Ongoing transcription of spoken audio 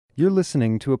You're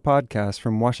listening to a podcast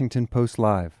from Washington Post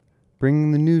Live,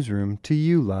 bringing the newsroom to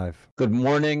you live. Good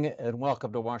morning and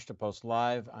welcome to Washington Post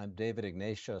Live. I'm David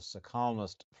Ignatius, a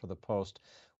columnist for the Post.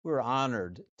 We're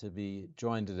honored to be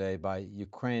joined today by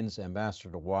Ukraine's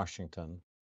ambassador to Washington,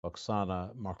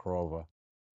 Oksana Markarova.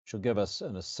 She'll give us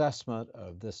an assessment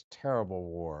of this terrible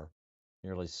war,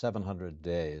 nearly 700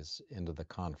 days into the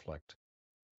conflict.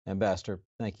 Ambassador,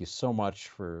 thank you so much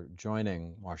for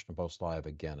joining Washington Post Live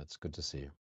again. It's good to see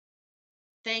you.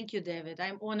 Thank you, David.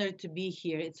 I'm honored to be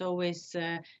here. It's always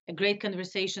a great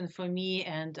conversation for me,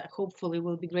 and hopefully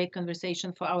will be great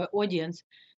conversation for our audience,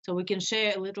 so we can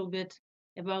share a little bit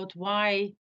about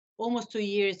why almost 2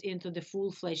 years into the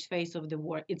full-fledged phase of the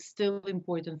war, it's still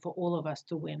important for all of us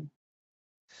to win.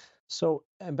 So,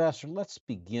 Ambassador, let's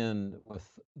begin with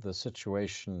the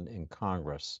situation in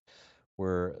Congress,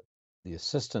 where the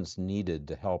assistance needed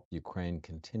to help Ukraine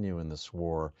continue in this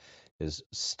war is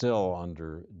still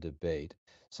under debate.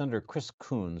 Senator Chris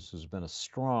Coons, who's been a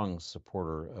strong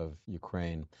supporter of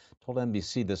Ukraine, told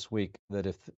NBC this week that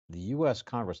if the U.S.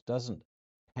 Congress doesn't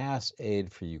pass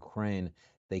aid for Ukraine,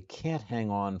 they can't hang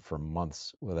on for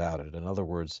months without it. In other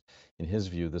words, in his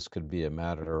view, this could be a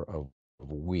matter of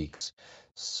weeks.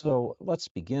 So let's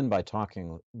begin by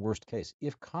talking worst case.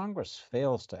 If Congress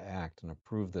fails to act and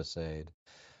approve this aid,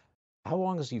 how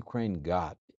long has Ukraine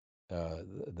got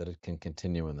that it can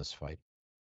continue in this fight?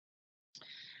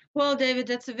 Well, David,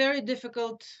 that's a very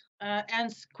difficult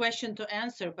question to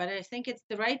answer, but I think it's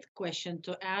the right question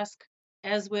to ask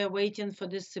as we're waiting for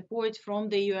this support from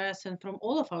the US and from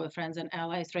all of our friends and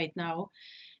allies right now,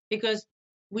 because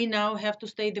we now have to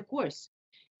stay the course.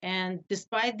 And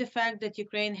despite the fact that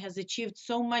Ukraine has achieved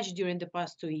so much during the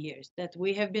past 2 years, that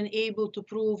we have been able to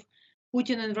prove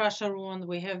Putin and Russia wrong,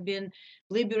 we have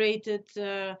liberated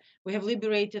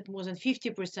more than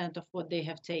 50% of what they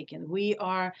have taken. We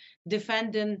are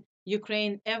defending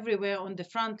Ukraine everywhere on the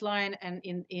front line and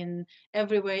in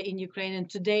everywhere in Ukraine. And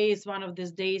today is one of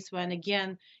these days when,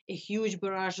 again, a huge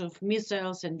barrage of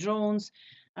missiles and drones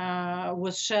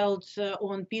was shelled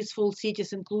on peaceful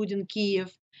cities, including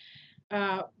Kiev.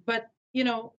 But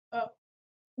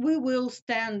we will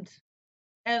stand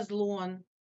as long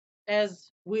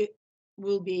as we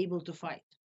will be able to fight,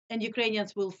 and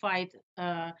Ukrainians will fight.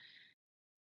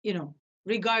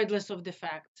 Regardless of the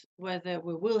fact whether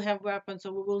we will have weapons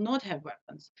or we will not have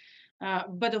weapons.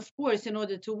 But of course, in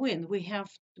order to win,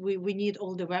 we need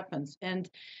all the weapons. And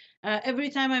every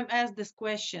time I'm asked this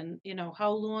question,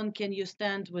 how long can you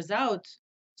stand without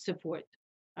support?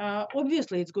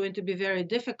 Obviously, it's going to be very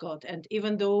difficult. And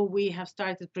even though we have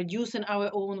started producing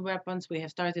our own weapons, we have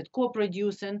started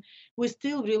co-producing, we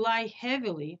still rely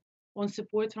heavily on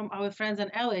support from our friends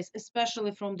and allies,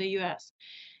 especially from the US.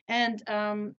 And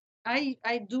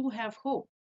I do have hope,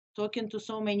 talking to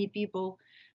so many people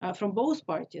from both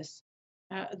parties,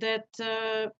 that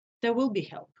there will be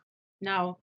help.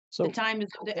 Now, the time is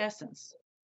of the essence.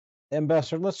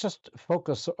 Ambassador, let's just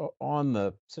focus on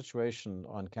the situation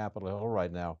on Capitol Hill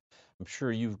right now. I'm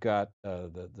sure you've got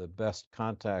the best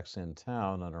contacts in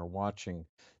town and are watching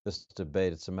this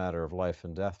debate. It's a matter of life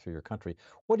and death for your country.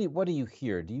 What do you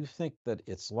hear? Do you think that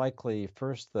it's likely,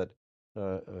 first, that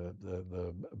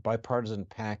the bipartisan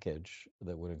package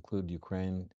that would include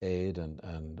Ukraine aid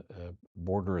and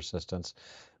border assistance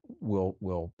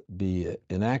will be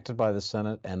enacted by the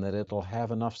Senate, and that it'll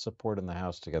have enough support in the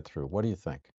House to get through? What do you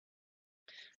think?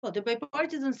 Well, the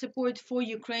bipartisan support for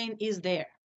Ukraine is there,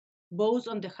 both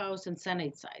on the House and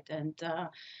Senate side. And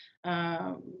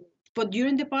but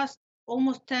during the past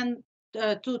almost 2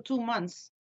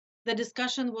 months, the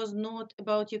discussion was not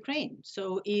about Ukraine.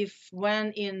 So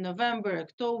when in November,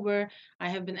 October, I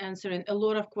have been answering a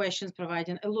lot of questions,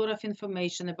 providing a lot of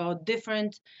information about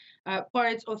different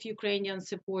parts of Ukrainian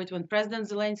support. When President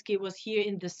Zelensky was here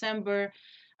in December,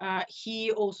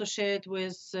 he also shared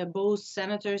with both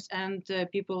senators and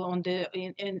people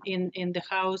in the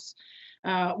House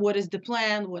what is the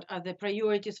plan, what are the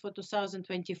priorities for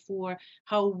 2024,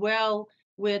 how well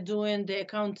we're doing the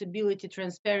accountability,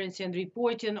 transparency, and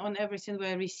reporting on everything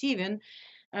we're receiving.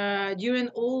 During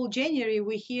all January,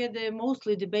 we hear the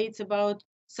mostly debates about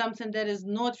something that is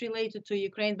not related to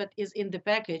Ukraine, but is in the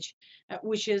package,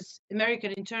 which is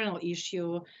American internal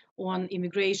issue on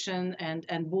immigration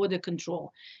and border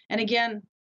control. And again,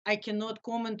 I cannot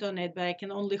comment on it, but I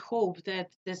can only hope that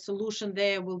the solution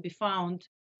there will be found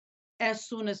as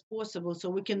soon as possible so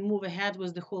we can move ahead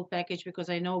with the whole package, because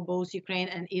I know both Ukraine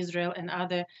and Israel and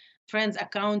other friends are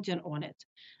counting on it.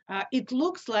 It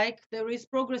looks like there is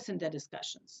progress in the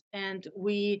discussions, and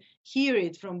we hear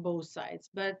it from both sides.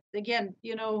 But again,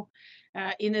 in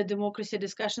a democracy,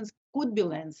 discussions could be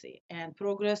lengthy, and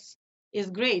progress is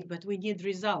great, but we need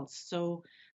results. So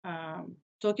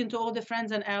talking to all the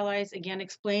friends and allies, again,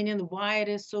 explaining why it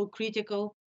is so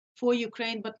critical for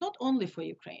Ukraine, but not only for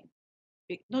Ukraine.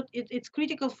 It's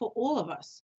critical for all of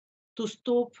us to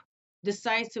stop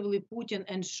decisively Putin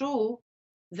and show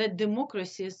that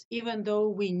democracies, even though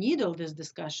we need all these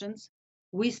discussions,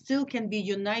 we still can be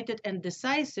united and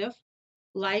decisive,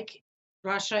 like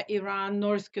Russia, Iran,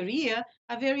 North Korea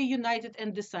are very united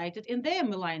and decided in their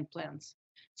malign plans.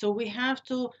 So we have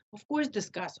to, of course,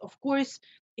 discuss, of course,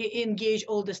 engage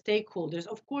all the stakeholders,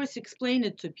 of course, explain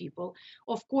it to people,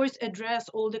 of course, address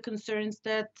all the concerns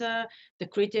that the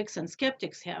critics and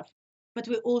skeptics have. But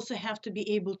we also have to be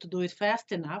able to do it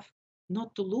fast enough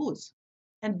not to lose.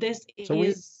 And this So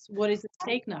is what is at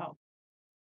stake now.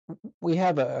 we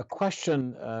have a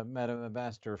question, Madam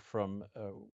Ambassador, from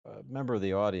a member of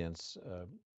the audience,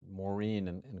 Maureen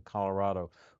in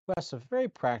Colorado, who asks a very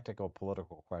practical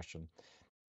political question.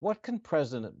 What can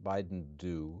President Biden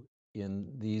do in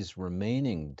these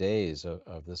remaining days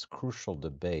of this crucial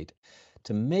debate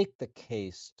to make the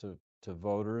case to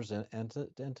voters and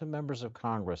to members of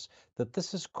Congress that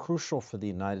this is crucial for the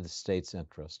United States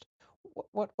interest?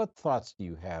 What thoughts do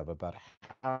you have about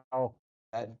how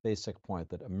that basic point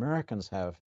that Americans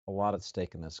have a lot at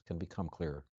stake in this can become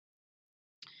clearer?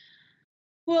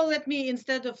 Well, let me,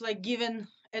 instead of like giving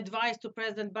advice to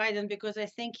President Biden, because I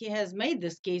think he has made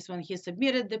this case when he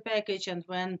submitted the package and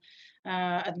when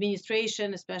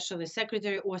administration, especially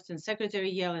Secretary Austin,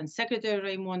 Secretary Yellen, Secretary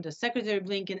Raimondo, Secretary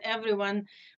Blinken, everyone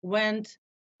went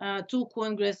to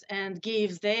Congress and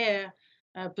gave their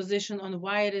position on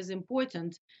why it is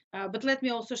important. But let me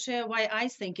also share why I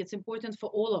think it's important for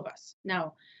all of us.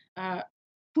 Now,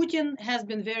 Putin has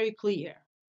been very clear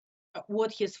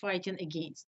what he's fighting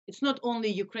against. It's not only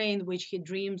Ukraine, which he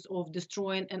dreams of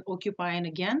destroying and occupying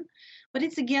again, but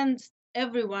it's against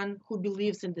everyone who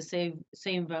believes in the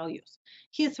same values.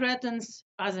 He threatens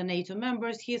other NATO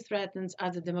members, he threatens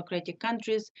other democratic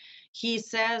countries. He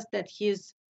says that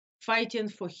he's fighting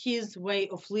for his way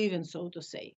of living, so to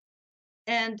say.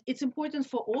 And it's important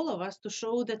for all of us to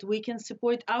show that we can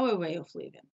support our way of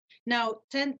living. Now,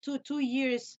 2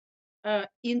 years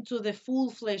into the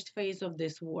full-fledged phase of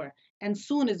this war, and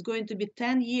soon it's going to be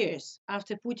 10 years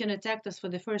after Putin attacked us for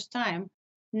the first time,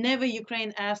 never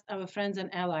Ukraine asked our friends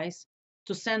and allies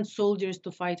to send soldiers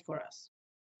to fight for us.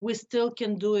 We still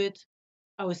can do it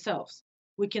ourselves.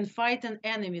 We can fight an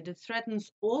enemy that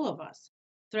threatens all of us,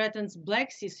 threatens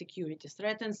Black Sea security,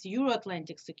 threatens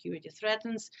Euro-Atlantic security,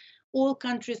 threatens all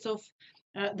countries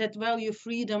that value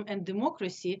freedom and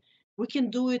democracy. We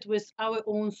can do it with our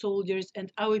own soldiers,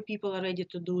 and our people are ready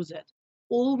to do that.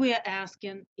 All we are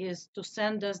asking is to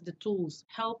send us the tools,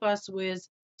 help us with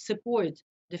support,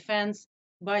 defense,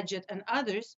 budget, and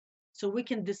others, so we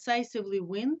can decisively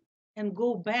win and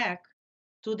go back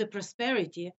to the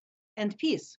prosperity and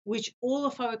peace, which all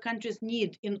of our countries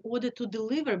need in order to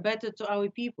deliver better to our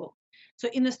people. So,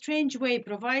 in a strange way,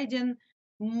 providing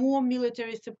more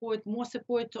military support, more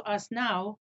support to us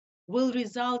now, will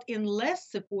result in less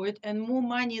support and more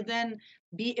money then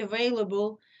be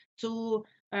available to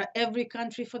every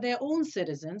country for their own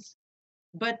citizens.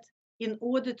 But in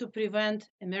order to prevent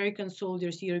American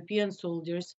soldiers, European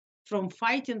soldiers from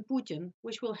fighting Putin,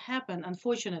 which will happen,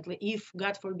 unfortunately, if,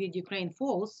 God forbid, Ukraine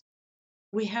falls,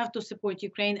 we have to support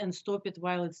Ukraine and stop it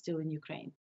while it's still in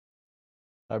Ukraine.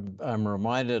 I'm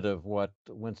reminded of what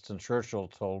Winston Churchill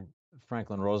told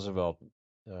Franklin Roosevelt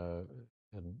in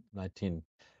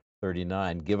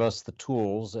 1939, give us the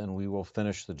tools and we will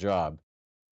finish the job.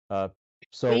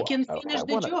 So We can finish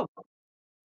the job.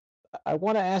 I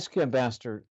want to ask you,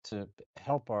 Ambassador, to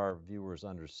help our viewers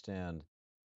understand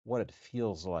what it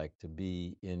feels like to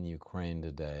be in Ukraine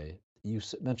today. You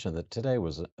mentioned that today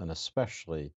was an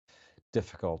especially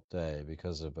difficult day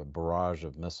because of a barrage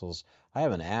of missiles. I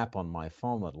have an app on my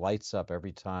phone that lights up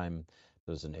every time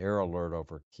there's an air alert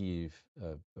over Kyiv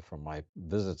from my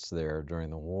visits there during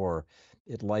the war.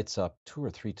 It lights up 2 or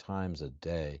 3 times a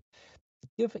day.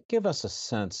 Give us a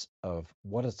sense of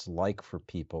what it's like for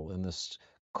people in this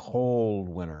cold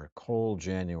winter, cold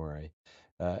January,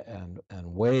 and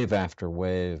wave after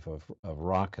wave of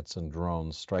rockets and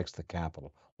drones strikes the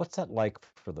capital. What's that like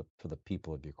for the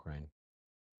people of Ukraine?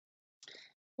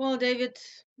 Well, David,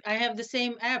 I have the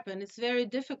same app and it's very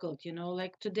difficult,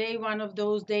 like today, one of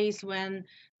those days when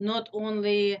not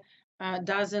only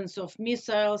dozens of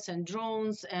missiles and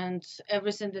drones and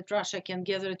everything that Russia can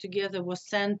gather together was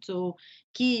sent to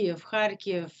Kyiv,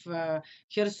 Kharkiv,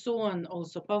 Kherson,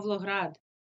 also Pavlograd.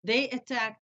 They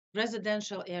attacked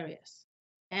residential areas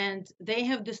and they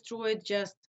have destroyed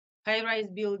just high-rise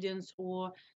buildings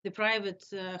or the private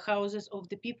houses of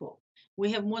the people.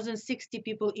 We have more than 60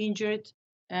 people injured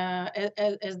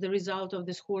as the result of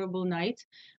this horrible night.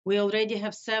 We already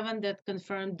have 7 that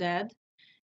confirmed dead.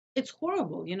 It's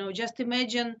horrible, just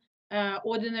imagine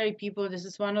ordinary people. This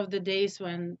is one of the days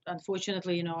when,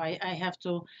 unfortunately, I have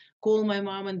to call my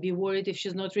mom and be worried if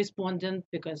she's not responding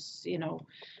because,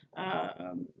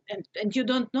 and you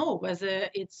don't know whether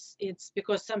it's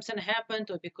because something happened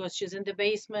or because she's in the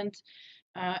basement.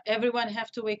 Everyone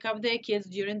have to wake up their kids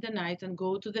during the night and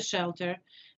go to the shelter,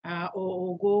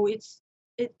 or go. It's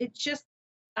just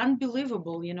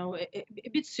unbelievable, a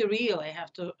bit surreal. I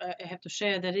have to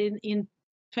share that in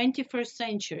 21st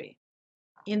century,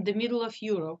 in the middle of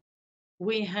Europe,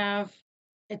 we have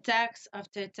attacks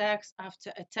after attacks after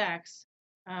attacks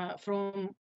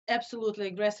from absolutely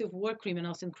aggressive war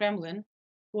criminals in Kremlin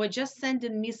who are just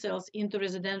sending missiles into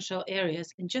residential areas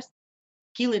and just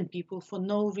killing people for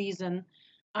no reason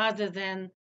other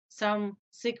than some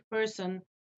sick person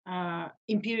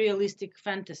imperialistic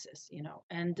fantasies,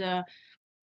 and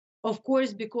of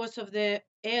course, because of the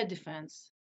air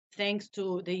defense, thanks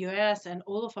to the US and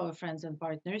all of our friends and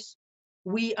partners,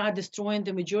 we are destroying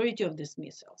the majority of these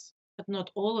missiles, but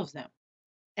not all of them.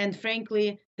 And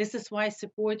frankly, this is why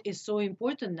support is so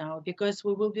important now, because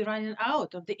we will be running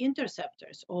out of the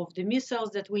interceptors, of the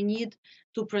missiles that we need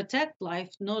to protect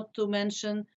life, not to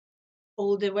mention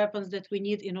all the weapons that we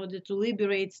need in order to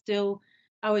liberate still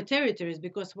our territories.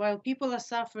 Because while people are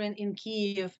suffering in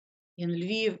Kiev, in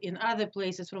Lviv, in other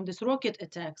places from these rocket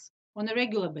attacks on a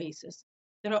regular basis,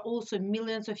 there are also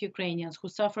millions of Ukrainians who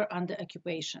suffer under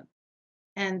occupation.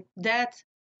 And that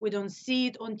we don't see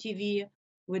it on TV,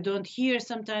 we don't hear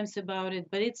sometimes about it,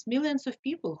 but it's millions of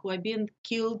people who are being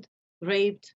killed,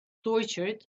 raped,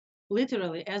 tortured,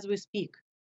 literally as we speak.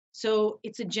 So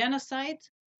it's a genocide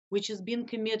which has been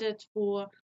committed for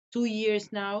 2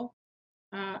 years now,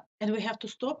 and we have to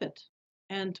stop it.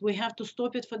 And we have to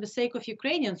stop it for the sake of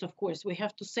Ukrainians, of course. We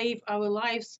have to save our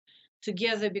lives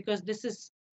together because this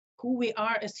is who we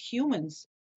are as humans.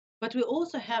 But we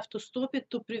also have to stop it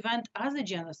to prevent other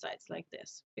genocides like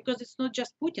this, because it's not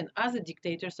just Putin. Other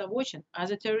dictators are watching,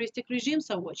 other terroristic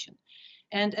regimes are watching.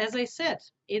 And as I said,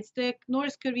 it's the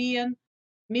North Korean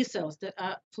missiles that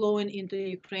are flowing into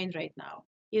Ukraine right now.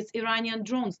 It's Iranian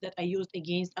drones that are used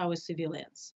against our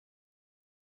civilians.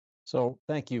 So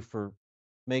thank you for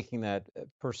making that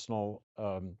personal.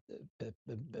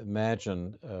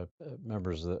 Imagine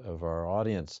members of our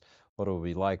audience what it would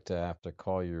be like to have to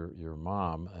call your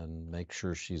mom and make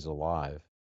sure she's alive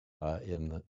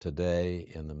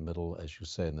today in the middle, as you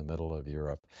say, in the middle of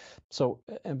Europe. So,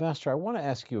 Ambassador, I want to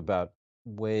ask you about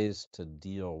ways to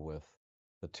deal with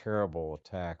the terrible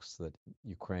attacks that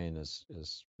Ukraine is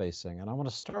facing, and I want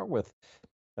to start with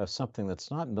something that's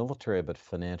not military but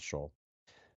financial.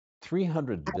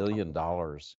 $300 billion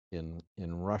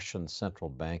in Russian central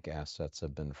bank assets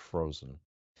have been frozen.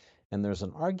 And there's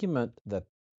an argument that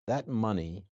that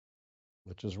money,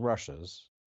 which is Russia's,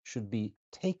 should be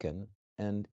taken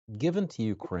and given to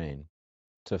Ukraine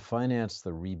to finance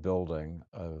the rebuilding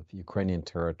of Ukrainian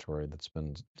territory that's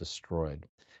been destroyed.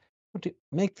 To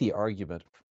make the argument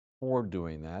for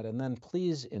doing that, and then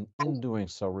please, in doing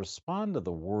so, respond to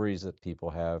the worries that people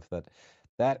have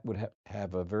that would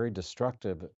have a very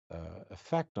destructive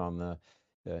effect on the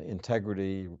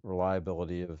integrity,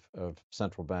 reliability of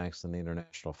central banks and the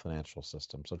international financial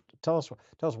system. So tell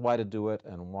us why to do it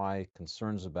and why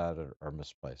concerns about it are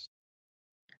misplaced.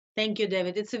 Thank you,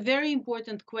 David. It's a very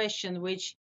important question,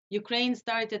 which Ukraine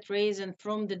started raising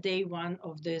from the day one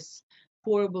of this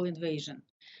horrible invasion.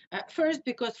 First,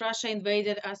 because Russia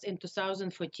invaded us in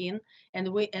 2014,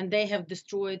 and they have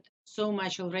destroyed so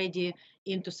much already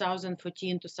in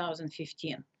 2014,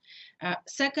 2015.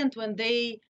 Second, when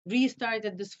they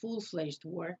restarted this full-fledged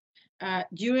war,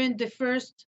 during the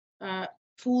first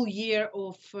full year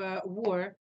of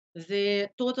war, the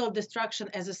total destruction,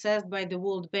 as assessed by the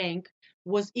World Bank,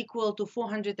 was equal to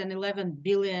 411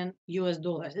 billion US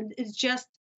dollars. And it's just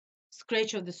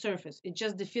scratch of the surface. It's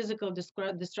just the physical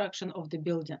destruction of the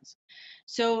buildings.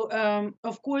 So,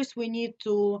 of course, we need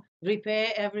to repair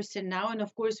everything now, and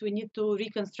of course, we need to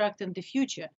reconstruct in the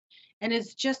future. And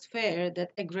it's just fair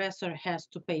that aggressor has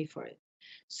to pay for it.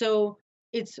 So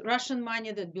it's Russian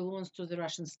money that belongs to the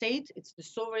Russian state. It's the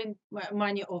sovereign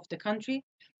money of the country.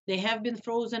 They have been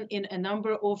frozen in a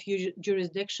number of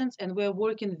jurisdictions, and we're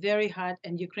working very hard,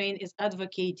 and Ukraine is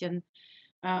advocating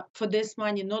for this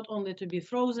money not only to be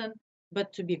frozen,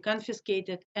 but to be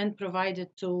confiscated and provided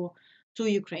to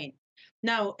Ukraine.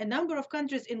 Now, a number of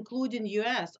countries, including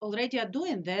US, already are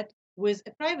doing that with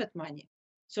a private money.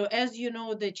 So as you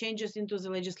know, the changes into the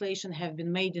legislation have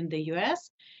been made in the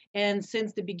US, and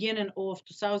since the beginning of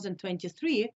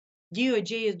 2023,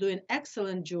 DOJ is doing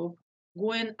excellent job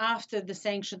going after the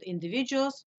sanctioned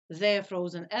individuals, their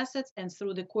frozen assets, and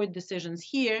through the court decisions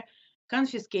here,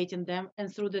 confiscating them,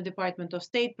 and through the Department of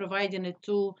State providing it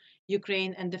to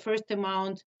Ukraine. And the first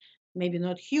amount, maybe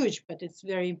not huge, but it's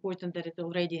very important that it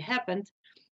already happened,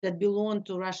 that belonged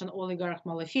to Russian oligarch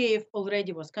Malafeyev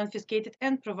already was confiscated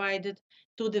and provided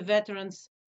to the veterans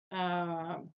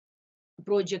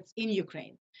projects in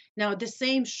Ukraine. Now, the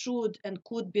same should and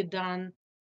could be done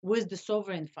with the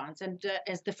sovereign funds. And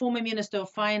as the former Minister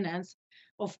of Finance,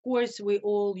 of course, we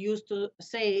all used to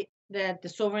say that the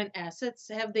sovereign assets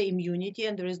have the immunity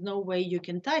and there is no way you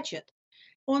can touch it.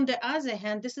 On the other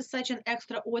hand, this is such an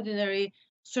extraordinary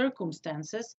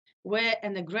circumstances where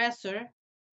an aggressor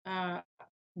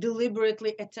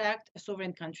deliberately attacked a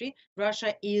sovereign country.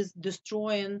 Russia is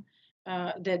destroying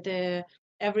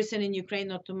everything in Ukraine,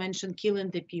 not to mention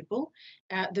killing the people.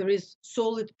 There is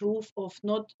solid proof of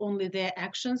not only their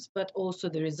actions, but also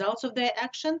the results of their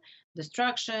action,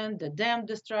 destruction, the dam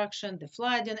destruction, the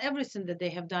flooding, everything that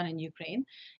they have done in Ukraine.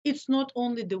 It's not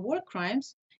only the war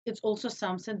crimes, it's also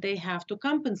something they have to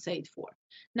compensate for.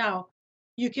 Now,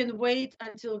 you can wait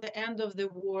until the end of the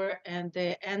war and the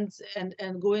ends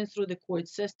and going through the court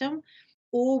system,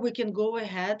 or we can go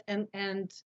ahead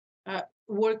and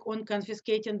work on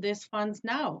confiscating these funds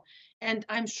now. And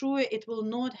I'm sure it will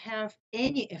not have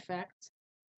any effect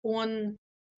on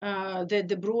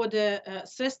the broader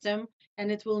system,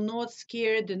 and it will not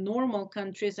scare the normal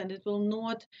countries, and it will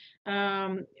not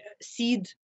seed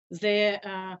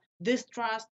their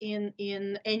distrust in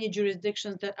any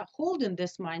jurisdictions that are holding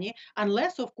this money,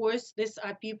 unless, of course, these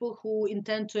are people who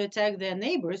intend to attack their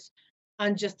neighbors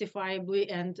unjustifiably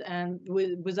and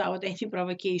without any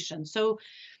provocation. So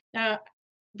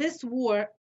this war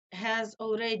has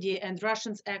already, and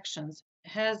Russians' actions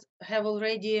have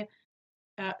already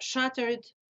shattered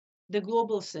the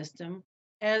global system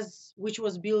which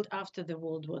was built after the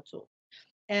World War II.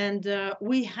 And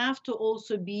we have to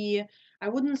also be, I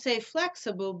wouldn't say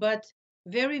flexible, but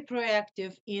very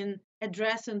proactive in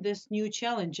addressing these new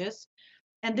challenges.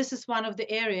 And this is one of the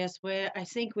areas where I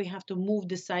think we have to move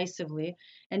decisively.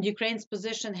 And Ukraine's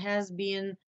position has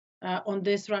been on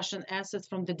these Russian assets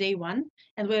from the day one.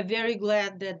 And we're very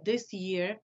glad that this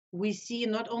year we see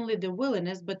not only the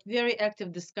willingness, but very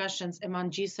active discussions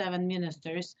among G7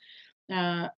 ministers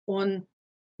on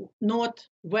not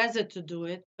whether to do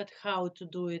it, but how to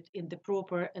do it in the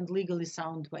proper and legally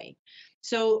sound way.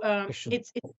 So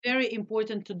it's very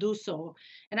important to do so.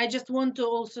 And I just want to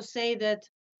also say that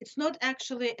it's not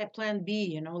actually a plan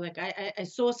B, like I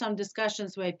saw some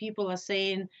discussions where people are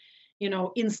saying,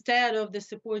 instead of the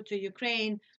support to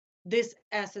Ukraine, these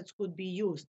assets could be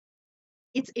used.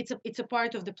 It's a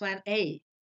part of the plan A.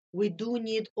 We do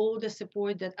need all the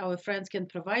support that our friends can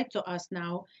provide to us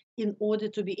now in order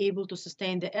to be able to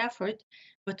sustain the effort,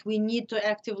 but we need to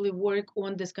actively work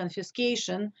on this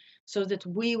confiscation so that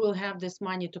we will have this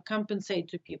money to compensate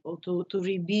to people, to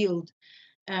rebuild,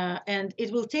 and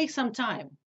it will take some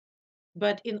time.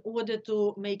 But in order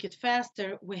to make it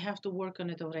faster, we have to work on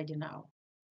it already now.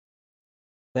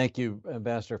 Thank you,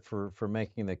 Ambassador, for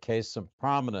making the case. Some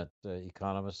prominent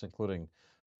economists, including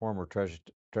former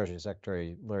Treasury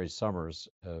Secretary Larry Summers,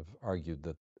 have argued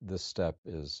that this step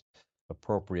is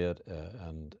appropriate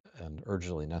and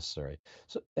urgently necessary.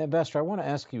 So, Ambassador, I want to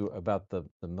ask you about the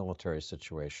military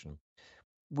situation.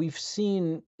 We've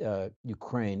seen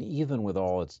Ukraine, even with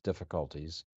all its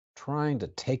difficulties, trying to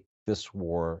take this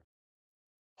war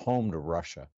home to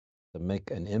Russia, to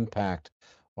make an impact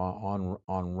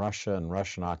on Russia and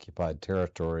Russian-occupied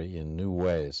territory in new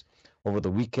ways. Over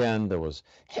the weekend, there was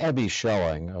heavy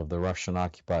shelling of the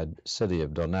Russian-occupied city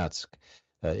of Donetsk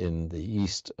in the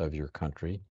east of your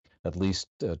country. At least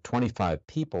 25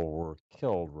 people were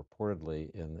killed, reportedly,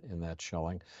 in that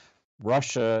shelling.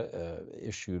 Russia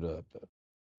issued a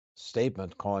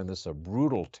statement calling this a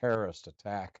brutal terrorist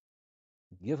attack.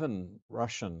 Given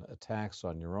Russian attacks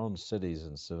on your own cities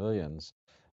and civilians,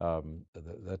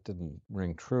 that didn't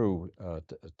ring true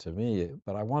to me,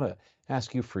 but I want to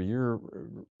ask you for your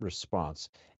response.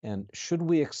 And should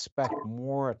we expect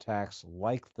more attacks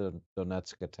like the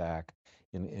Donetsk attack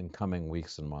in coming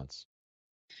weeks and months?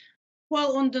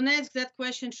 Well, on Donetsk, that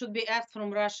question should be asked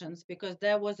from Russians because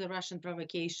there was a Russian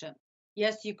provocation.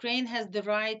 Yes, Ukraine has the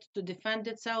right to defend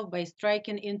itself by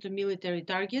striking into military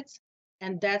targets,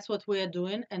 and that's what we are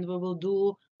doing, and we will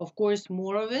do, of course,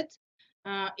 more of it.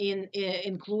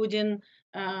 Including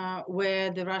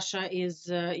where the Russia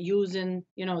is using,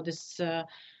 this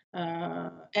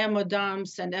ammo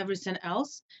dumps and everything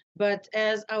else. But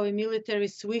as our military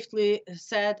swiftly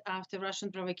said after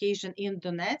Russian provocation in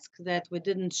Donetsk, that we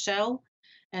didn't shell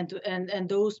and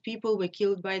those people were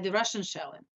killed by the Russian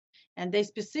shelling. And they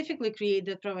specifically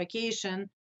created provocation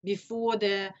before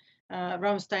the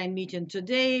Ramstein meeting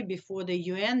today, before the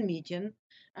UN meeting.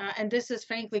 And this is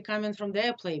frankly coming from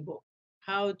their playbook,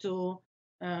 how to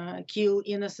kill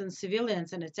innocent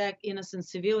civilians and attack innocent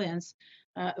civilians,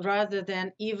 rather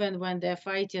than even when they're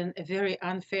fighting a very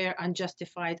unfair,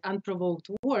 unjustified, unprovoked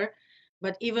war.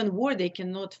 But even war, they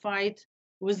cannot fight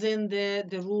within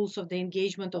the rules of the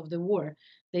engagement of the war.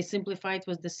 They simply fight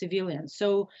with the civilians.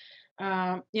 So,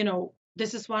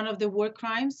 this is one of the war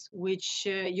crimes which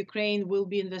Ukraine will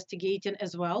be investigating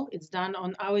as well. It's done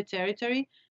on our territory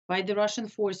by the Russian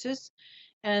forces.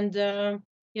 And,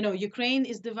 Ukraine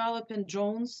is developing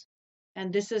drones.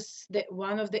 And this is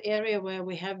one of the area where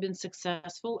we have been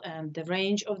successful. And the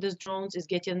range of these drones is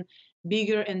getting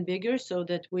bigger and bigger so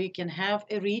that we can have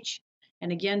a reach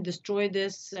and again destroy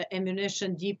this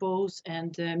ammunition depots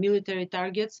and military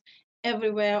targets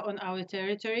everywhere on our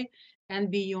territory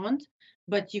and beyond.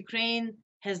 But Ukraine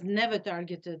has never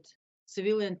targeted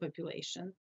civilian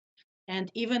population.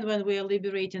 And even when we are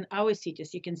liberating our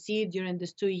cities, you can see it during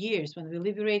these 2 years, when we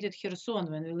liberated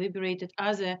Kherson, when we liberated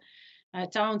other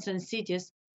towns and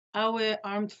cities, our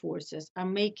armed forces are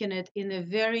making it in a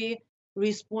very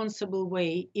responsible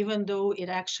way, even though it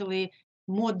actually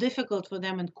more difficult for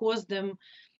them and cost them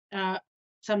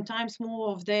sometimes more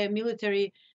of their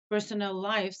military personnel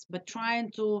lives, but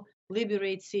trying to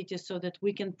liberate cities so that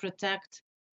we can protect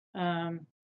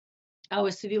our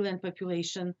civilian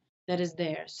population that is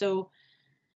there. So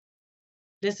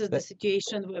this is the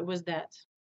situation with that.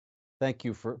 Thank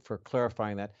you for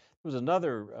clarifying that. There was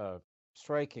another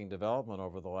striking development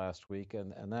over the last week,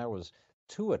 and that was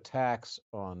 2 attacks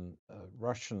on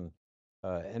Russian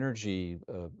energy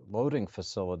loading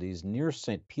facilities near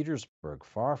St. Petersburg,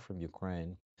 far from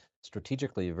Ukraine,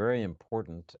 strategically very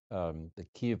important. The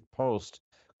Kyiv Post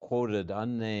quoted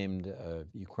unnamed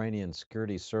Ukrainian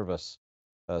security service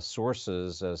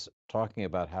sources as talking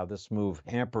about how this move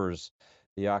hampers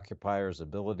the occupiers'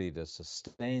 ability to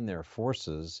sustain their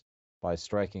forces by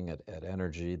striking at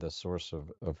energy, the source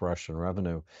of Russian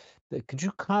revenue. Could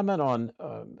you comment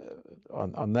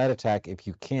on that attack if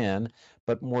you can,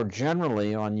 but more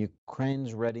generally on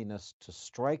Ukraine's readiness to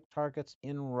strike targets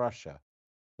in Russia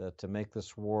to make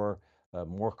this war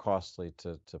more costly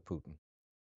to Putin?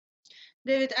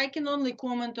 David, I can only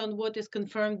comment on what is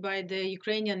confirmed by the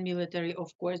Ukrainian military,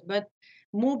 of course, but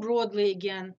more broadly,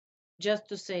 again, just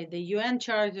to say the UN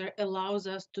Charter allows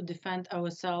us to defend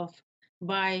ourselves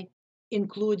by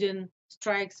including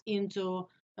strikes into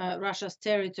Russia's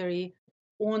territory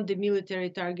on the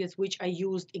military targets which are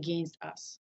used against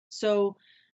us. So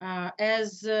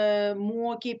as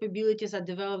more capabilities are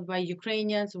developed by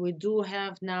Ukrainians, we do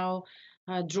have now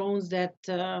drones that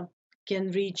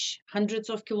can reach hundreds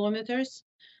of kilometers.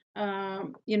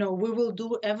 We will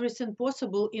do everything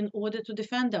possible in order to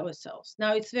defend ourselves.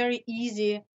 Now, it's very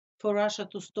easy for Russia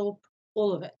to stop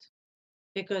all of it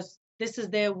because this is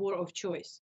their war of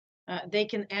choice. They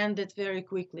can end it very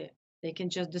quickly. They can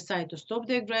just decide to stop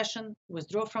the aggression,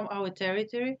 withdraw from our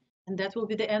territory, and that will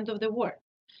be the end of the war.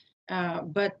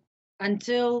 But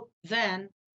until then,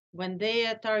 when they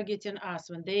are targeting us,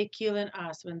 when they are killing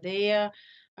us, when they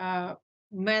are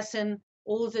massing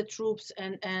all the troops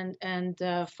and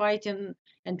fighting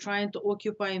and trying to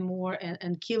occupy more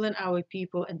and killing our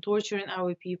people and torturing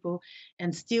our people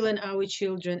and stealing our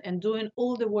children and doing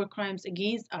all the war crimes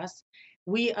against us,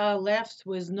 we are left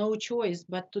with no choice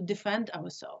but to defend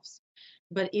ourselves.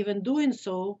 But even doing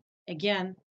so,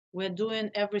 again, we're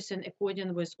doing everything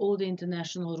according with all the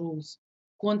international rules,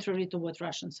 contrary to what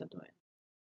Russians are doing.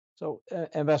 So,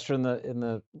 Ambassador, in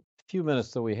the few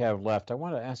minutes that we have left, I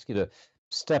want to ask you to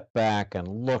step back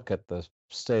and look at the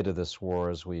state of this war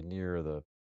as we near the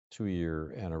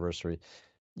 2-year anniversary.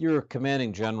 Your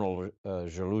commanding general,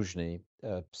 Zaluzhny,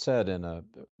 said in a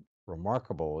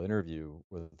remarkable interview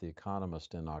with The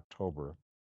Economist in October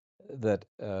that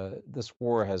this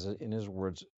war has, in his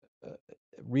words,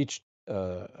 reached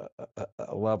a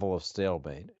level of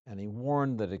stalemate, and he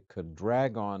warned that it could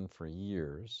drag on for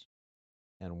years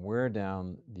and wear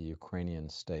down the Ukrainian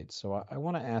state. So I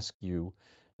want to ask you,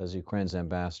 as Ukraine's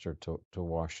ambassador to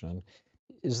Washington,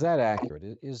 is that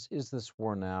accurate? Is this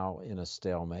war now in a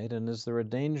stalemate, and is there a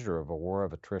danger of a war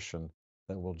of attrition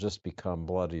that will just become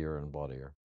bloodier and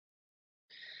bloodier?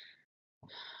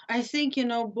 I think,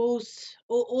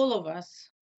 all of us,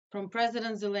 from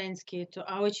President Zelensky to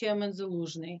our chairman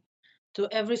Zaluzhny, to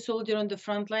every soldier on the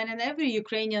front line and every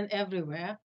Ukrainian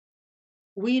everywhere,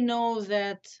 we know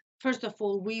that, first of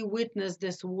all, we witness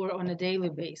this war on a daily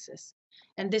basis.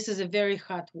 And this is a very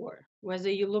hot war.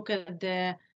 Whether you look at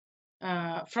the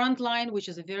front line, which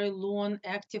is a very long,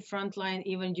 active front line,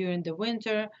 even during the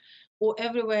winter, or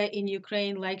everywhere in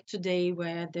Ukraine, like today,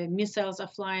 where the missiles are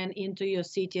flying into your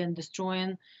city and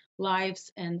destroying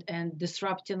lives and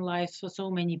disrupting lives for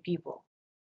so many people.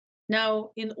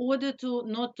 Now, in order to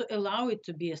not to allow it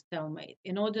to be a stalemate,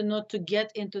 in order not to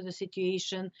get into the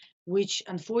situation which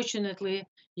unfortunately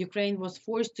Ukraine was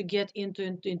forced to get into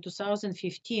in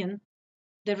 2015,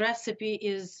 the recipe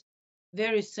is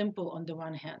very simple on the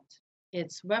one hand.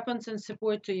 It's weapons and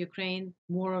support to Ukraine,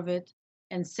 more of it,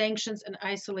 and sanctions and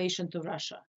isolation to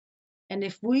Russia. And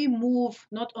if we move,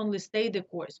 not only stay the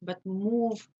course, but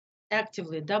move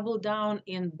actively, double down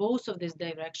in both of these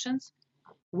directions,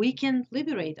 we can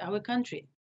liberate our country.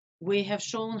 We have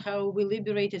shown how we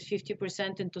liberated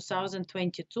 50% in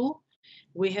 2022.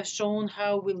 We have shown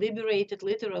how we liberated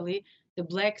literally the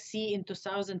Black Sea in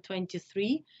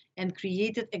 2023 and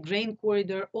created a grain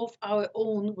corridor of our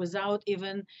own without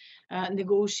even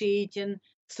negotiating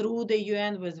through the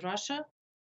UN with Russia.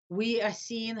 We are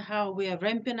seeing how we are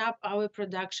ramping up our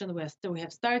production. We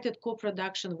have started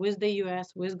co-production with the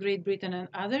US, with Great Britain and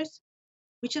others.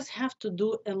 We just have to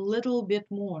do a little bit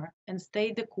more and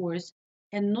stay the course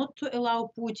and not to allow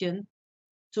Putin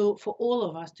for all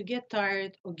of us to get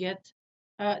tired or get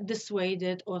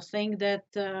dissuaded or think that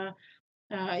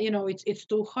it's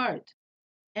too hard.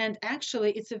 And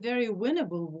actually, it's a very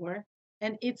winnable war,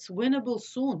 and it's winnable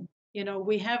soon.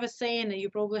 We have a saying, and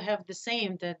you probably have the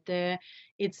same, that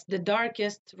it's the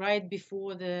darkest right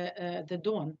before the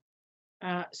dawn.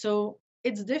 So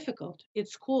it's difficult.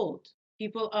 It's cold.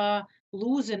 People are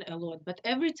losing a lot. But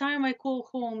every time I call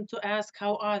home to ask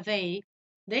how are they're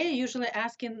usually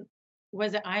asking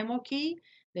whether I'm okay.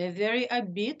 They're very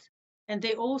upbeat, and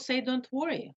they all say, "Don't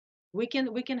worry, we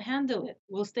can handle it.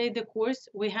 We'll stay the course.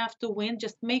 We have to win.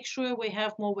 Just make sure we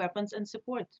have more weapons and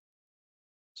support."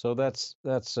 So that's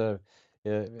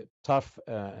tough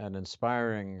and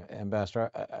inspiring,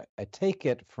 Ambassador. I take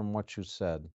it from what you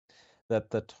said that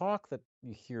the talk that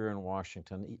you hear in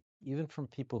Washington, even from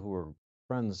people who are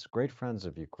friends, great friends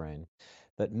of Ukraine,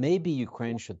 that maybe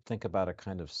Ukraine should think about a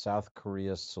kind of South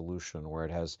Korea solution where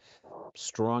it has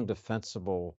strong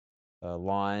defensible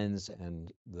lines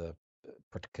and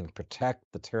can protect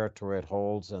the territory it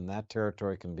holds, and that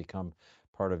territory can become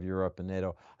part of Europe and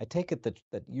NATO. I take it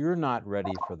that you're not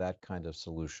ready for that kind of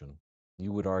solution.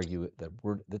 You would argue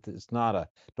that it's not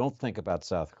don't think about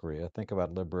South Korea, think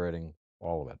about liberating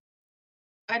all of it.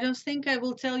 I don't think I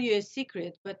will tell you a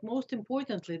secret, but most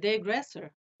importantly, the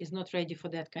aggressor is not ready for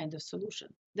that kind of solution.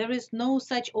 There is no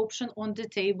such option on the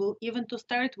table, even to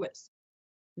start with.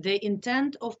 The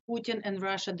intent of Putin and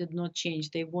Russia did not change.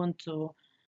 They want to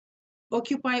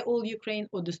occupy all Ukraine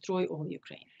or destroy all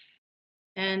Ukraine.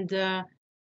 And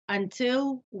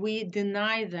until we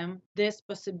deny them this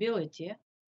possibility,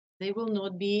 they will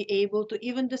not be able to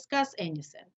even discuss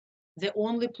anything. The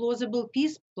only plausible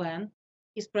peace plan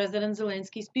is President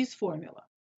Zelensky's peace formula.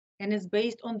 And it's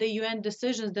based on the UN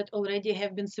decisions that already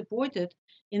have been supported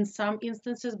in some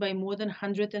instances by more than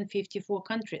 154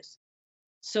 countries.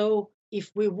 So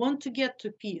if we want to get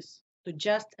to peace, to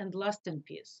just and lasting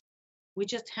peace, we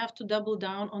just have to double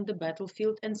down on the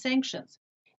battlefield and sanctions.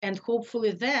 And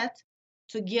hopefully that,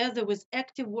 together with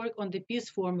active work on the peace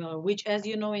formula, which, as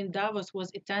you know, in Davos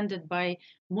was attended by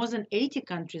more than 80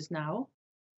 countries now,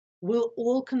 will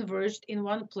all converge in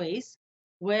one place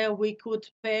where we could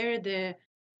pair the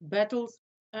battles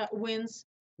wins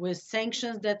with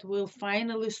sanctions that will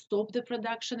finally stop the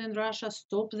production in Russia,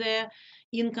 stop their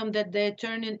income that they're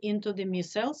turning into the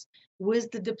missiles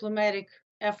with the diplomatic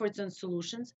efforts and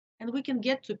solutions, and we can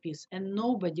get to peace. And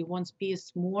nobody wants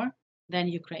peace more than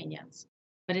Ukrainians.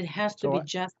 But it has to be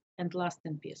just and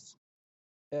lasting peace.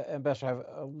 Ambassador, I have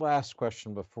a last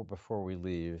question before we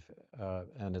leave,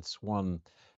 and it's one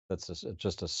that's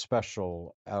just a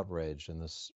special outrage in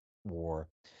this war.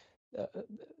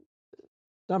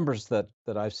 Numbers that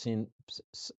I've seen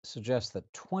suggest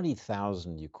that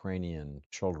 20,000 Ukrainian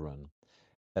children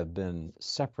have been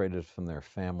separated from their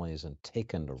families and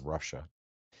taken to Russia,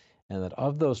 and that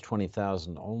of those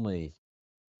 20,000, only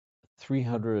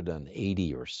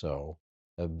 380 or so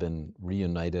have been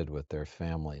reunited with their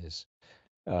families.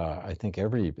 I think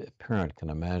every parent can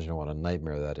imagine what a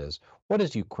nightmare that is. What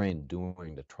is Ukraine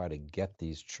doing to try to get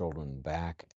these children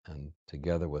back and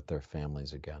together with their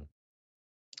families again?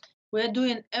 We're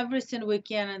doing everything we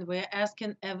can, and we're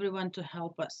asking everyone to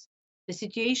help us. The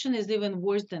situation is even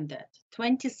worse than that.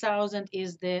 20,000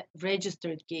 is the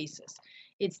registered cases.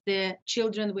 It's the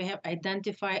children we have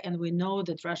identified, and we know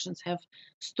that Russians have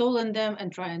stolen them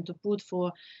and trying to put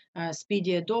for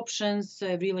speedy adoptions,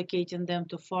 relocating them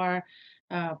to far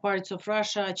parts of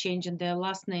Russia, changing their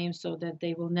last name so that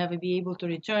they will never be able to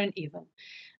return even.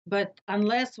 But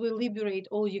unless we liberate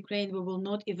all Ukraine, we will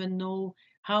not even know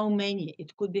how many.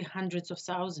 It could be hundreds of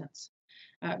thousands,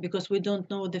 because we don't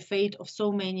know the fate of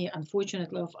so many,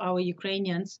 unfortunately, of our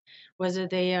Ukrainians, whether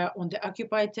they are on the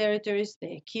occupied territories,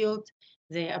 they are killed,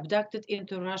 they are abducted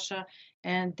into Russia.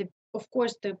 And of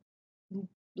course, the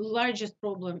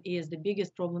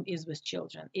biggest problem is with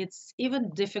children. It's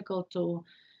even difficult to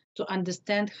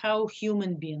understand how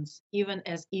human beings, even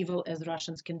as evil as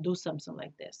Russians, can do something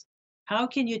like this. How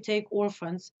can you take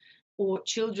orphans or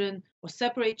children or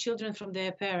separate children from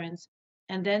their parents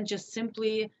and then just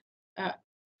simply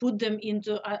put them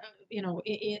into,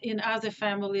 in other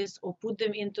families, or put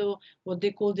them into what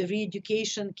they call the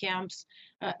re-education camps?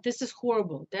 This is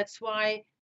horrible. That's why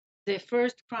the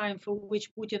first crime for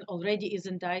which Putin already is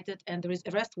indicted and there is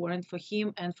arrest warrant for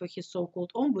him and for his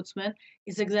so-called ombudsman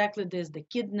is exactly this, the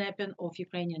kidnapping of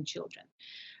Ukrainian children.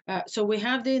 So we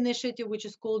have the initiative which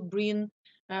is called Bring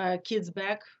Kids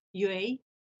Back UA.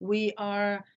 We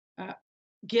are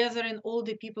gathering all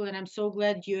the people, and I'm so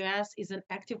glad US is an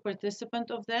active participant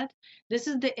of that. This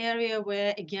is the area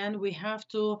where, again, we have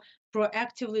to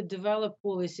proactively develop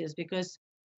policies, because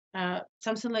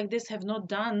something like this have not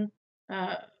done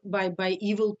by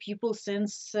evil people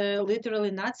since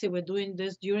literally Nazi were doing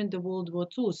this during the World War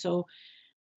II. So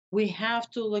we have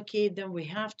to locate them, we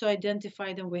have to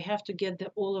identify them, we have to get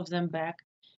all of them back.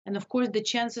 And of course, the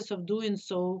chances of doing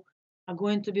so are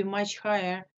going to be much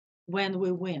higher when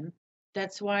we win.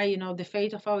 That's why, the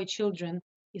fate of our children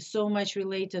is so much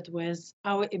related with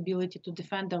our ability to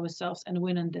defend ourselves and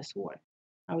win in this war.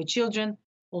 Our children,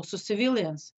 also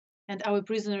civilians, and our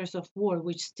prisoners of war,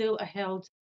 which still are held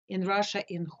in Russia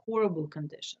in horrible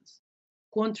conditions,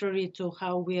 contrary to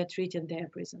how we are treating their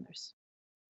prisoners.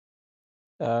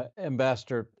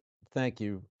 Ambassador, thank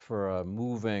you for a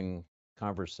moving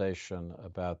conversation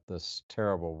about this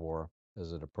terrible war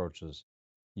as it approaches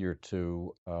year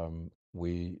two.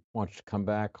 We want you to come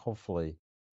back, hopefully,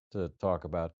 to talk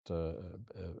about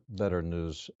better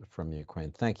news from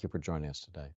Ukraine. Thank you for joining us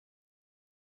today.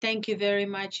 Thank you very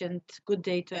much, and good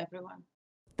day to everyone.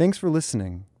 Thanks for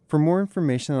listening. For more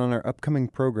information on our upcoming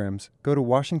programs, go to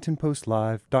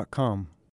WashingtonPostLive.com.